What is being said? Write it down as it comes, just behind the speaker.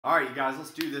All right, you guys,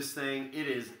 let's do this thing. It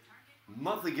is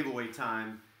monthly giveaway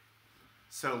time.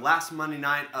 So last Monday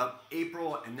night of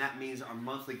April, and that means our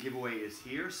monthly giveaway is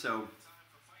here. So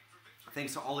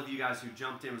thanks to all of you guys who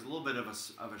jumped in. It was a little bit of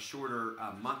a shorter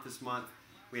month this month.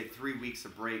 We had 3 weeks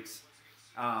of breaks.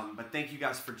 But thank you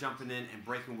guys for jumping in and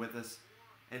breaking with us.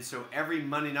 And so every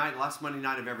Monday night, last Monday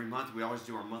night of every month, we always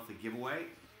do our monthly giveaway.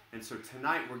 And so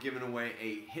tonight we're giving away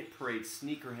a Hit Parade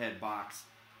Sneakerhead box.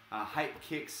 Hype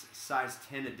Kicks size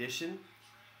 10 edition.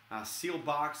 Sealed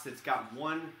box that's got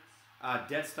one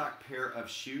dead stock pair of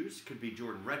shoes. Could be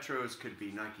Jordan Retros, could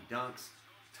be Nike Dunks.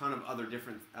 Ton of other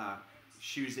different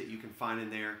shoes that you can find in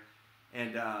there.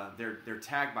 And they're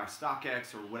tagged by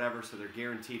StockX or whatever, so they're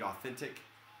guaranteed authentic.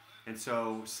 And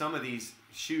so some of these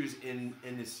shoes in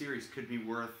this series could be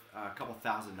worth a couple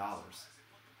 $1,000.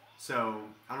 So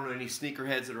I don't know any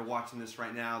sneakerheads that are watching this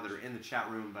right now that are in the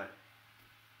chat room, but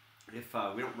if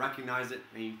we don't recognize it,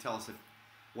 and you can tell us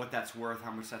what that's worth,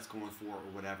 how much that's going for,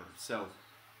 or whatever. So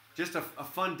just a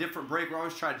fun, different break. We're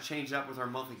always trying to change up with our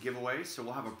monthly giveaways. So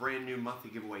we'll have a brand new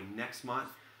monthly giveaway next month.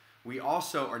 We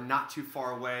also are not too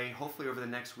far away. Hopefully over the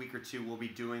next week or two, we'll be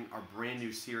doing our brand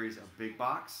new series of Big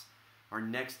Box, our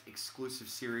next exclusive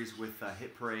series with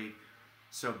Hit Parade.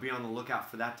 So be on the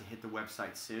lookout for that to hit the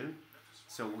website soon.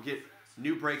 So we'll get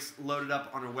new breaks loaded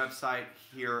up on our website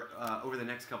here over the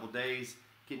next couple days.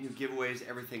 Get new giveaways,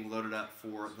 everything loaded up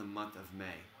for the month of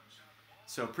May.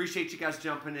 So appreciate you guys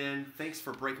jumping in. Thanks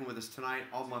for breaking with us tonight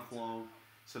all month long.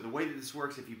 So the way that this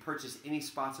works, if you purchase any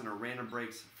spots in our random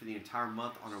breaks for the entire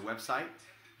month on our website,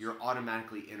 you're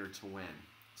automatically entered to win.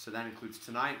 So that includes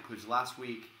tonight, includes last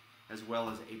week, as well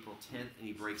as April 10th,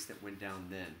 any breaks that went down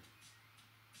then.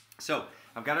 So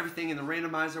I've got everything in the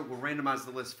randomizer. We'll randomize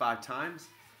the list 5 times.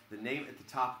 The name at the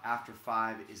top after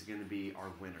 5 is going to be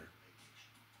our winner.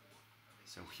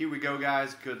 So here we go,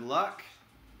 guys. Good luck.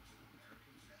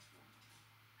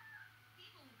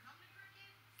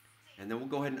 And then we'll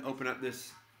go ahead and open up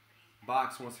this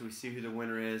box once we see who the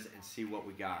winner is and see what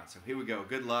we got. So here we go.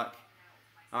 Good luck.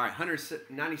 All right,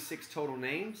 196 total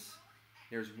names.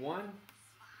 There's 1.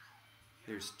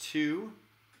 There's 2.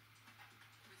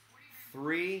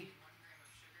 3.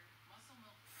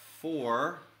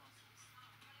 4.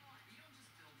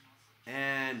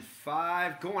 And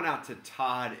 5. Going out to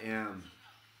Todd M.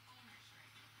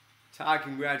 Todd,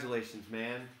 congratulations,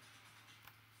 man.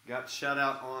 Got shut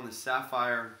out on the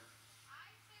Sapphire,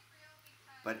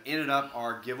 but ended up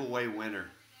our giveaway winner.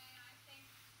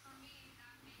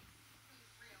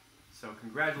 So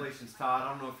congratulations, Todd. I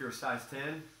don't know if you're a size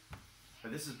 10,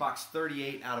 but this is box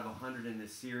 38 out of 100 in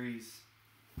this series.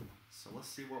 So let's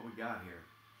see what we got here.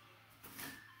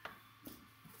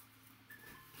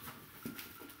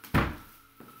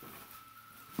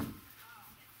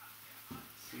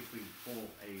 See if we can pull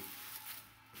a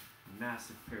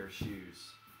massive pair of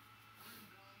shoes.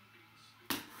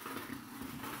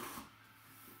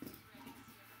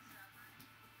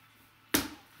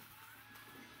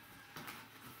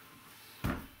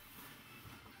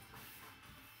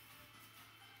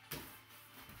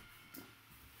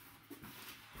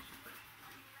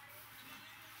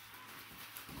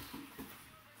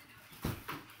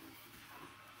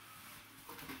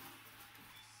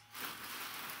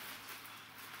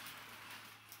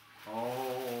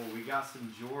 Oh, we got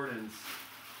some Jordans.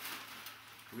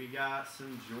 We got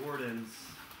some Jordans.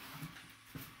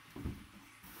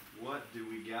 What do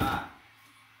we got?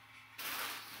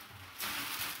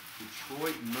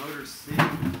 Detroit Motor City.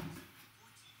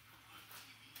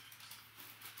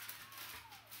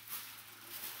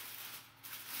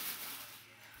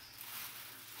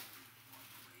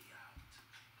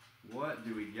 What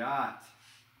do we got?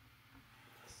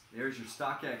 There's your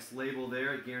StockX label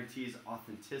there. It guarantees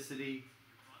authenticity.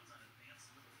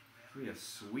 We have a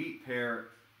sweet pair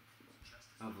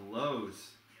of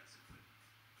lows.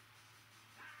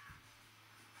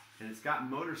 And it's got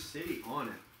Motor City on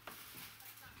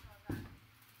it.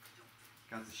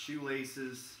 Got the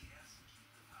shoelaces.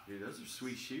 Dude, those are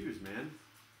sweet shoes, man.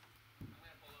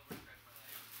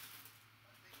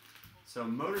 So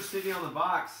Motor City on the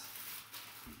box.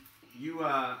 You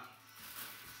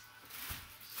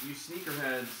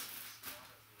sneakerheads,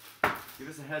 give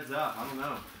us a heads up. I don't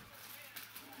know.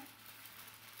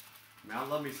 I mean, I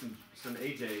love me some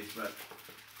AJs, but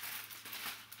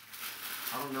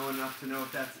I don't know enough to know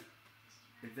if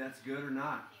that's good or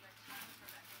not.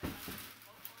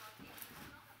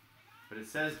 But it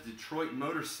says Detroit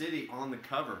Motor City on the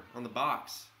cover, on the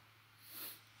box.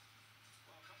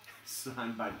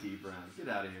 Signed by D. Brown. Get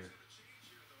out of here.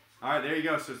 All right, there you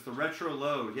go. So it's the retro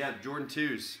low. Yeah, Jordan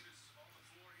 2s.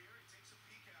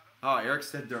 Oh, Eric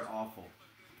said they're awful.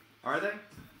 Are they?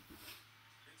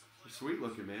 sweet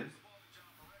looking, man.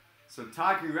 So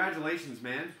Todd, congratulations,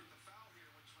 man.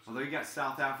 Although you got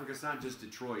South Africa, it's not just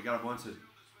Detroit. You got a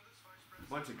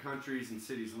bunch of countries and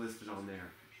cities listed on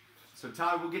there. So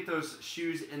Todd, we'll get those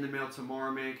shoes in the mail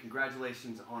tomorrow, man.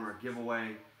 Congratulations on our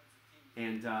giveaway.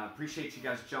 And appreciate you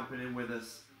guys jumping in with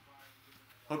us.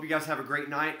 Hope you guys have a great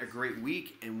night, a great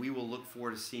week, and we will look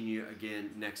forward to seeing you again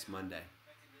next Monday.